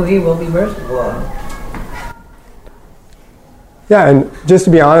merciful on who he will be merciful on. Yeah, and just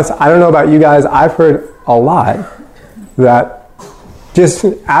to be honest, I don't know about you guys, I've heard a lot that just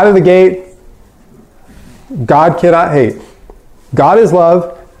out of the gate, God cannot hate. God is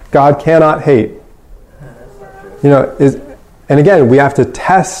love. God cannot hate. And again, we have to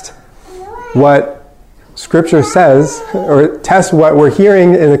test what Scripture says, or test what we're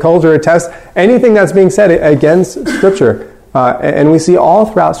hearing in the culture, or test anything that's being said against Scripture. And we see all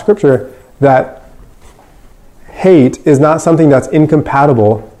throughout Scripture that hate is not something that's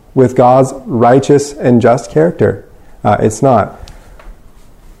incompatible with God's righteous and just character. It's not.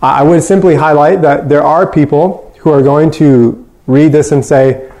 I would simply highlight that there are people who are going to read this and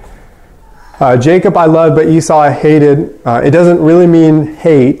say, Jacob I loved, but Esau I hated. It doesn't really mean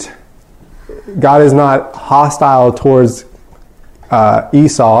hate. God is not hostile towards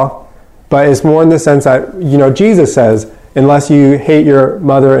Esau, but it's more in the sense that, Jesus says, unless you hate your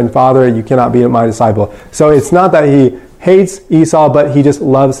mother and father, you cannot be my disciple. So it's not that he hates Esau, but he just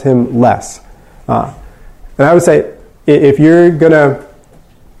loves him less. And I would say, if you're going to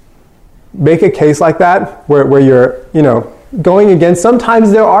make a case like that, where you're, going against,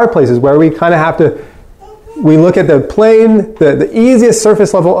 sometimes there are places where we kind of have to, we look at the plain, the easiest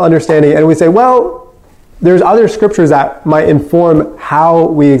surface level understanding, and we say, well, there's other scriptures that might inform how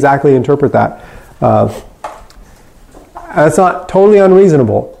we exactly interpret that. That's not totally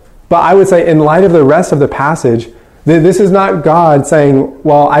unreasonable. But I would say in light of the rest of the passage, this is not God saying,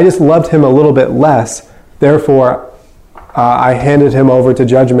 well, I just loved him a little bit less, therefore I handed him over to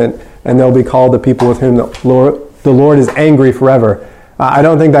judgment, and they'll be called the people with whom the Lord is angry forever. I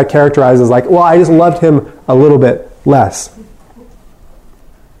don't think that characterizes like, well, I just loved him a little bit less.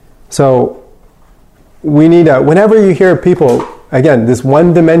 So we need to, whenever you hear people, again, this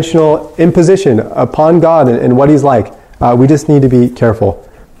one-dimensional imposition upon God and what he's like, we just need to be careful.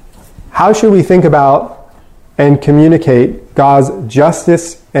 How should we think about and communicate God's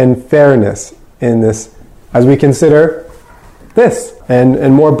justice and fairness in this as we consider this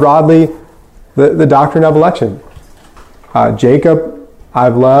and more broadly the doctrine of election? Jacob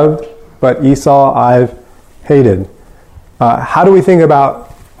I've loved, but Esau I've hated. How do we think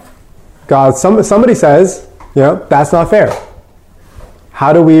about God? Somebody says, that's not fair.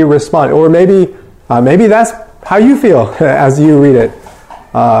 How do we respond? Or maybe that's how you feel as you read it.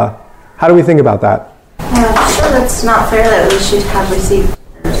 How do we think about that? Yeah, I'm sure that's not fair that we should have received,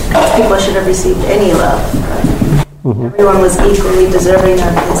 people should have received any love. Mm-hmm. Everyone was equally deserving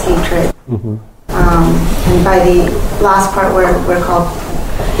of his hatred. Mm-hmm. And by the last part where we're called,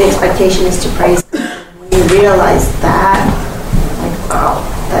 the expectation is to praise. When you realize that, wow,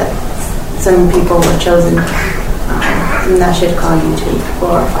 that some people were chosen, and that should call you to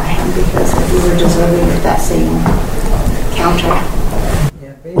glorify him because you were deserving of that same counter.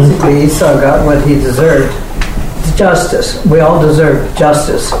 Yeah, basically, Esau got what he deserved. Justice. We all deserve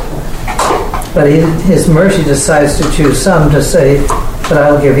justice. But his mercy decides to choose some to say, but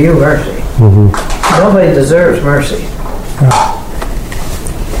I'll give you mercy. Mm-hmm. Nobody deserves mercy.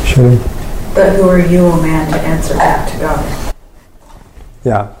 But who are you, O man, to answer back to God?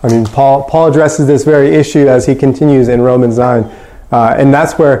 Yeah, I mean, Paul addresses this very issue as he continues in Romans 9. And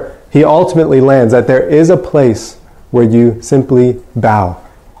that's where he ultimately lands, that there is a place where you simply bow.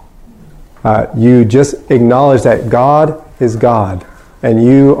 You just acknowledge that God is God, and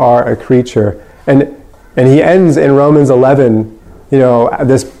you are a creature. And he ends in Romans 11,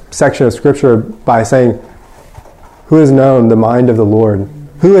 this section of Scripture by saying, who has known the mind of the Lord?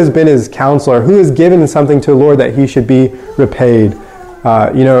 Who has been his counselor? Who has given something to the Lord that he should be repaid?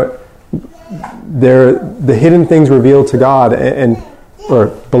 The hidden things revealed to God or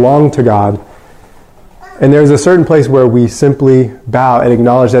belong to God. And there's a certain place where we simply bow and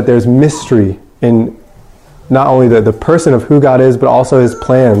acknowledge that there's mystery in not only the person of who God is, but also his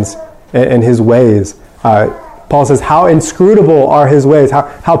plans and his ways. Paul says, how inscrutable are his ways,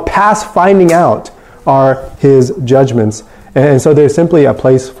 how past finding out are his judgments. And so there's simply a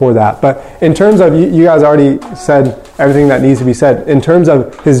place for that. But in terms of, you guys already said everything that needs to be said, in terms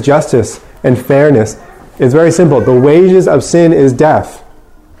of his justice and fairness, it's very simple. The wages of sin is death.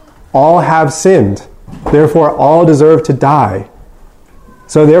 All have sinned. Therefore, all deserve to die.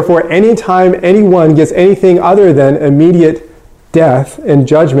 So therefore, anytime anyone gets anything other than immediate death and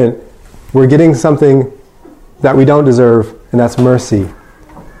judgment, we're getting something that we don't deserve, and that's mercy.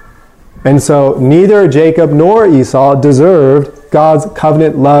 And so neither Jacob nor Esau deserved God's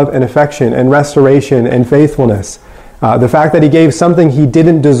covenant love and affection and restoration and faithfulness. The fact that he gave something he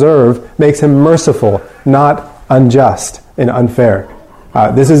didn't deserve makes him merciful, not unjust and unfair.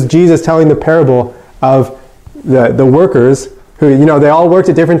 This is Jesus telling the parable of the workers who, they all worked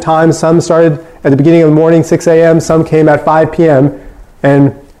at different times. Some started at the beginning of the morning, 6 a.m. Some came at 5 p.m.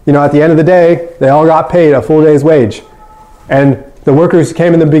 And, at the end of the day, they all got paid a full day's wage. And the workers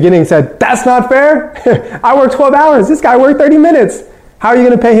came in the beginning and said, that's not fair. I worked 12 hours. This guy worked 30 minutes. How are you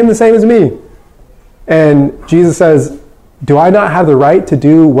going to pay him the same as me? And Jesus says, do I not have the right to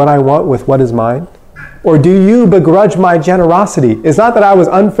do what I want with what is mine? Or do you begrudge my generosity? It's not that I was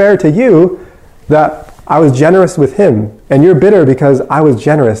unfair to you, that I was generous with him. And you're bitter because I was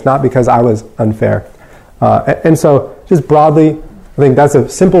generous, not because I was unfair. And so just broadly, I think that's a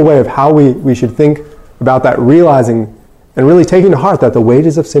simple way of how we should think about that, realizing and really taking to heart that the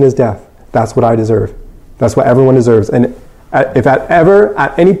wages of sin is death. That's what I deserve. That's what everyone deserves. And if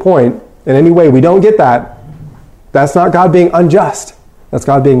at any point, in any way, we don't get that, that's not God being unjust. That's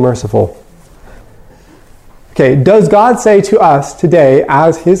God being merciful. Okay, does God say to us today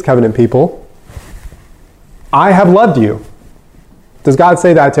as his covenant people, I have loved you? Does God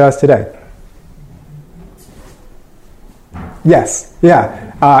say that to us today? Yes,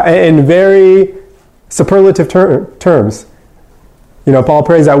 yeah. In very superlative terms. Paul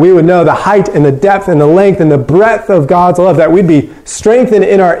prays that we would know the height and the depth and the length and the breadth of God's love, that we'd be strengthened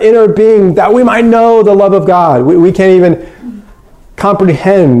in our inner being, that we might know the love of God. We can't even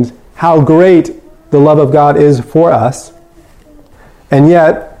comprehend how great the love of God is for us. And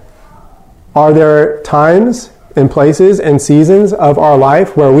yet, are there times and places and seasons of our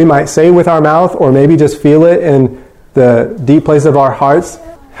life where we might say with our mouth, or maybe just feel it in the deep place of our hearts,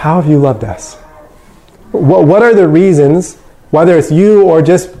 how have you loved us? What are the reasons, whether it's you or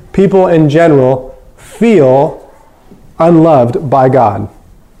just people in general, feel unloved by God?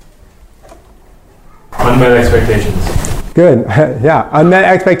 Unmet expectations. Good. Yeah, unmet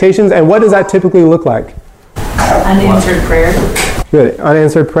expectations. And what does that typically look like? Unanswered prayer. Good.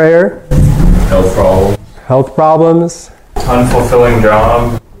 Unanswered prayer. Health problems. Health problems. Unfulfilling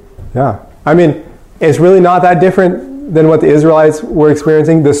job. Yeah. I mean, it's really not that different than what the Israelites were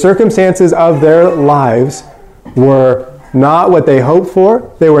experiencing. The circumstances of their lives were not what they hoped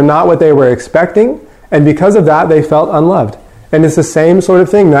for. They were not what they were expecting. And because of that, they felt unloved. And it's the same sort of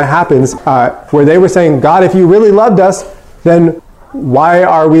thing that happens where they were saying, God, if you really loved us, then why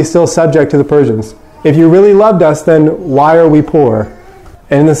are we still subject to the Persians? If you really loved us, then why are we poor?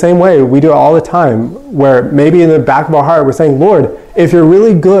 And in the same way, we do it all the time, where maybe in the back of our heart, we're saying, Lord, if you're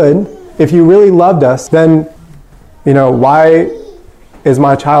really good, if you really loved us, then, why is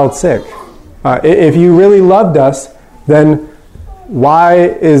my child sick? If you really loved us, then why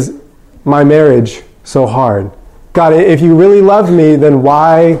is my marriage so hard? God, if you really loved me, then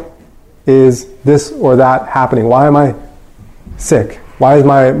why is this or that happening? Why am I sick? Why is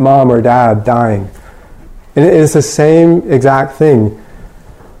my mom or dad dying? And it's the same exact thing.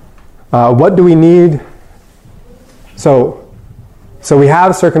 What do we need? So we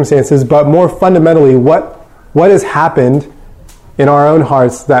have circumstances, but more fundamentally, what has happened in our own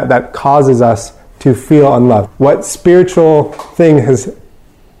hearts that causes us to feel unloved? What spiritual thing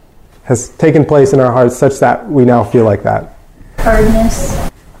has taken place in our hearts such that we now feel like that? Hardness.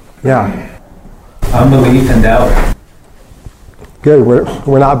 Yeah. Unbelief and doubt. Good.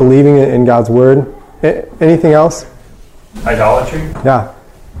 We're not believing in God's word. Anything else? Idolatry. Yeah.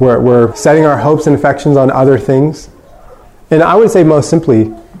 We're setting our hopes and affections on other things. And I would say most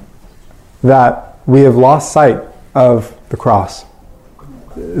simply that we have lost sight of the cross.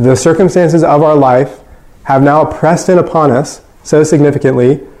 The circumstances of our life have now pressed in upon us so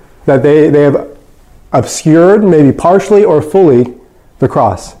significantly that they have obscured, maybe partially or fully, the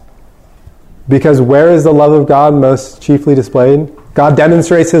cross. Because where is the love of God most chiefly displayed? God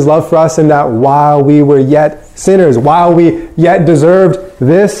demonstrates his love for us in that while we were yet sinners, while we yet deserved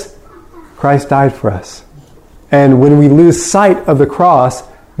this, Christ died for us. And when we lose sight of the cross,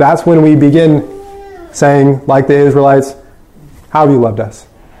 that's when we begin saying, like the Israelites, how have you loved us?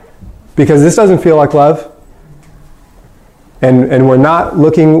 Because this doesn't feel like love. And we're not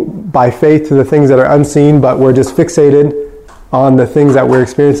looking by faith to the things that are unseen, but we're just fixated on the things that we're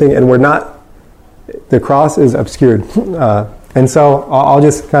experiencing, and the cross is obscured. And so I'll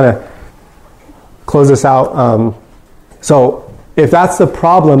just kind of close this out. So if that's the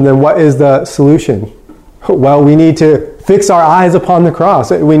problem, then what is the solution? Well, we need to fix our eyes upon the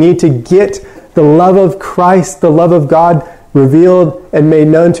cross. We need to get the love of Christ, the love of God revealed and made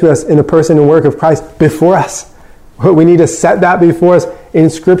known to us in the person and work of Christ before us. We need to set that before us in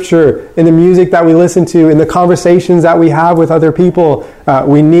Scripture, in the music that we listen to, in the conversations that we have with other people.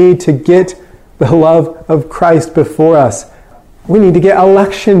 We need to get the love of Christ before us. We need to get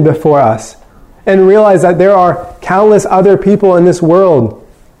election before us and realize that there are countless other people in this world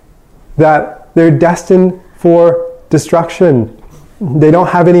that they're destined for destruction. They don't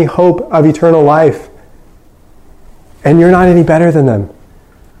have any hope of eternal life. And you're not any better than them.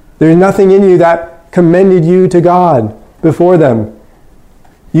 There's nothing in you that commended you to God before them.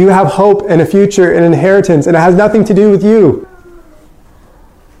 You have hope and a future and inheritance, and it has nothing to do with you.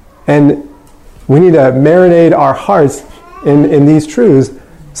 And we need to marinate our hearts in these truths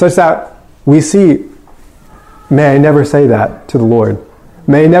such that we see, may I never say that to the Lord.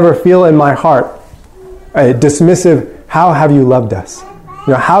 May I never feel in my heart a dismissive, how have you loved us?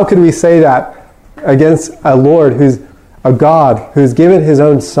 How could we say that against a Lord who's a God who's given his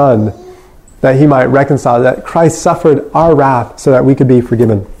own Son that he might reconcile, that Christ suffered our wrath so that we could be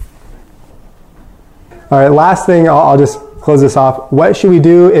forgiven. All right, last thing, I'll just close this off. What should we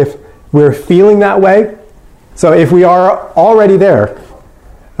do if we're feeling that way? So if we are already there,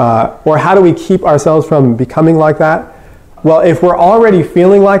 or how do we keep ourselves from becoming like that? Well, if we're already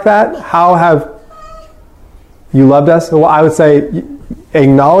feeling like that, how have you loved us? Well, I would say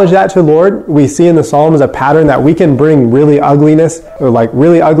acknowledge that to the Lord. We see in the Psalms a pattern that we can bring really ugliness or like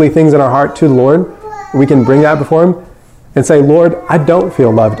really ugly things in our heart to the Lord. We can bring that before him and say, Lord, I don't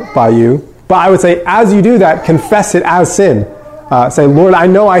feel loved by you. But I would say, as you do that, confess it as sin. Say, Lord, I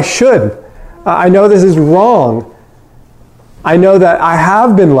know I should. I know this is wrong. I know that I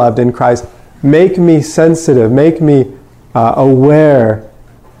have been loved in Christ. Make me sensitive. Make me aware.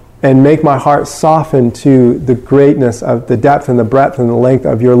 And make my heart soften to the greatness of the depth and the breadth and the length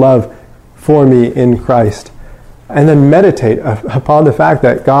of your love for me in Christ. And then meditate upon the fact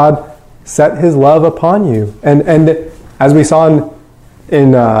that God set his love upon you. And as we saw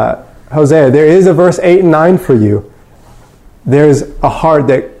in Hosea, there is a verse 8 and 9 for you. There's a heart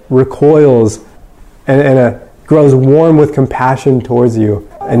that recoils and grows warm with compassion towards you.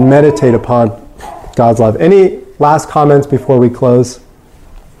 And meditate upon God's love. Any last comments before we close?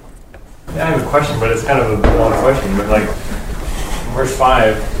 Yeah, I have a question, but it's kind of a long question. But like, verse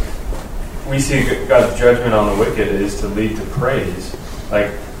 5, we see God's judgment on the wicked is to lead to praise. Like,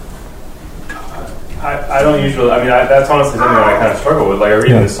 I don't usually, that's honestly something that I kind of struggle with. Like, I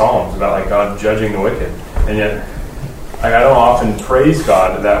read in the Psalms about like God judging the wicked, and yet, like, I don't often praise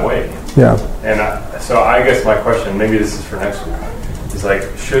God that way. Yeah. And so I guess my question, maybe this is for next week, is like,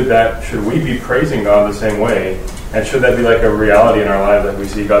 should we be praising God the same way? And should that be like a reality in our lives, that we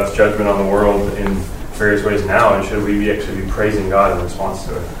see God's judgment on the world in various ways now, and should we actually be praising God in response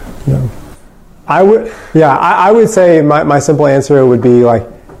to it? Yeah. I would say my simple answer would be like,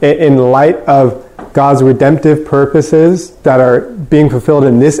 in light of God's redemptive purposes that are being fulfilled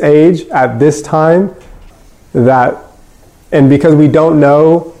in this age, at this time, and because we don't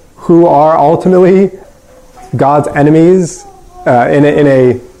know who are ultimately God's enemies in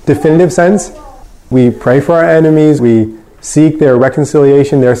a definitive sense, we pray for our enemies, we seek their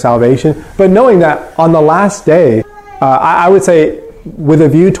reconciliation, their salvation. But knowing that on the last day, I would say with a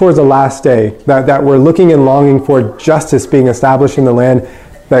view towards the last day, that we're looking and longing for justice being established in the land,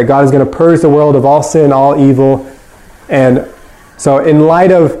 that God is going to purge the world of all sin, all evil. And so in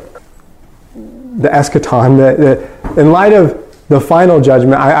light of the eschaton, in light of the final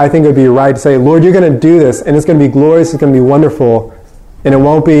judgment, I think it would be right to say, Lord, you're going to do this, and it's going to be glorious, it's going to be wonderful, and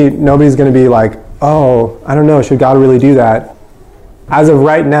nobody's going to be like, oh, I don't know, should God really do that? As of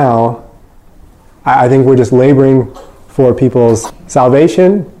right now, I think we're just laboring for people's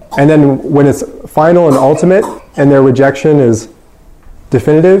salvation, and then when it's final and ultimate, and their rejection is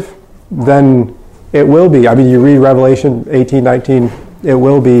definitive, then it will be. You read Revelation 18:19, it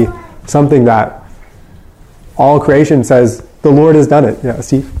will be something that all creation says, the Lord has done it. Yeah,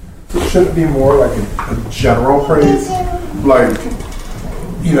 Steve? Shouldn't it be more like a general praise? Like,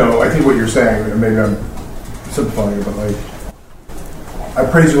 I think what you're saying, and maybe I'm simplifying it, but like, I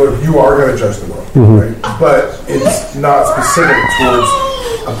praise you, Lord, you are going to judge the world, right? But it's not specific towards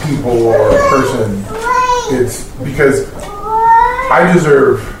a people or a person. It's because I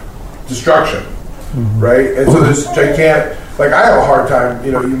deserve destruction, right? And so I can't, like, I have a hard time,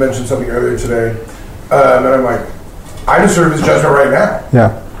 you mentioned something earlier today, and I'm like, I deserve his judgment right now.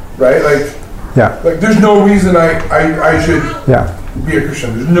 Yeah. Right? Like, there's no reason I should be a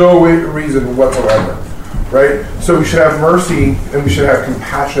Christian. There's no reason whatsoever. Right? So we should have mercy and we should have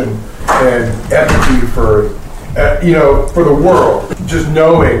compassion and empathy for the world. Just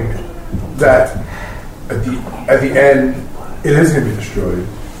knowing that at the end it is going to be destroyed.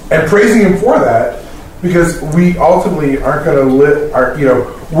 And praising him for that, because we ultimately aren't going to live,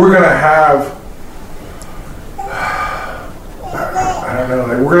 we're going to have, I don't know,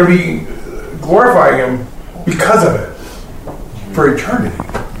 like we're going to be glorifying him because of it for eternity.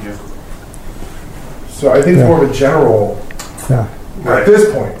 So I think it's more of a general at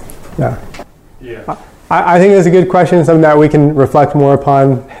this point. Yeah. I think it's a good question, something that we can reflect more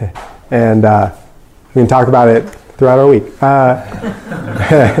upon, and we can talk about it throughout our week.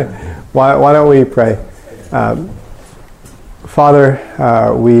 Why don't we pray? Father,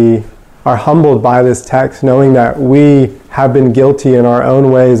 we are humbled by this text, knowing that we have been guilty in our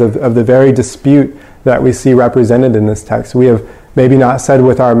own ways of the very dispute that we see represented in this text. We have maybe not said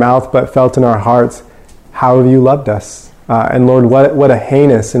with our mouth, but felt in our hearts, how have you loved us? And Lord, what a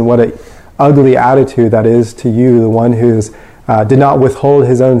heinous and what an ugly attitude that is to you, the one who did not withhold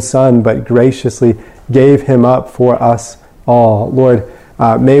his own son, but graciously gave him up for us all. Lord,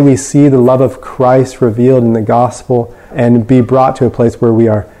 may we see the love of Christ revealed in the gospel and be brought to a place where we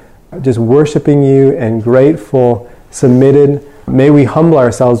are just worshiping you and grateful, submitted. May we humble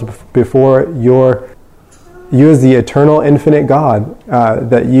ourselves before you as the eternal, infinite God,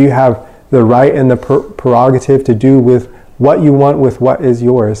 that you have the right and the prerogative to do with what you want with what is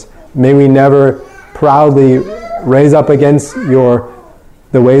yours. May we never proudly raise up against the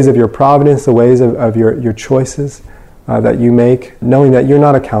ways of your providence, the ways of your choices that you make, knowing that you're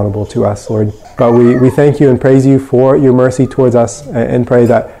not accountable to us, Lord. But we thank you and praise you for your mercy towards us, and pray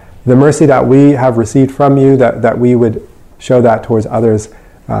that the mercy that we have received from you, that we would show that towards others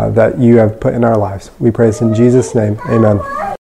that you have put in our lives. We pray this in Jesus' name. Amen.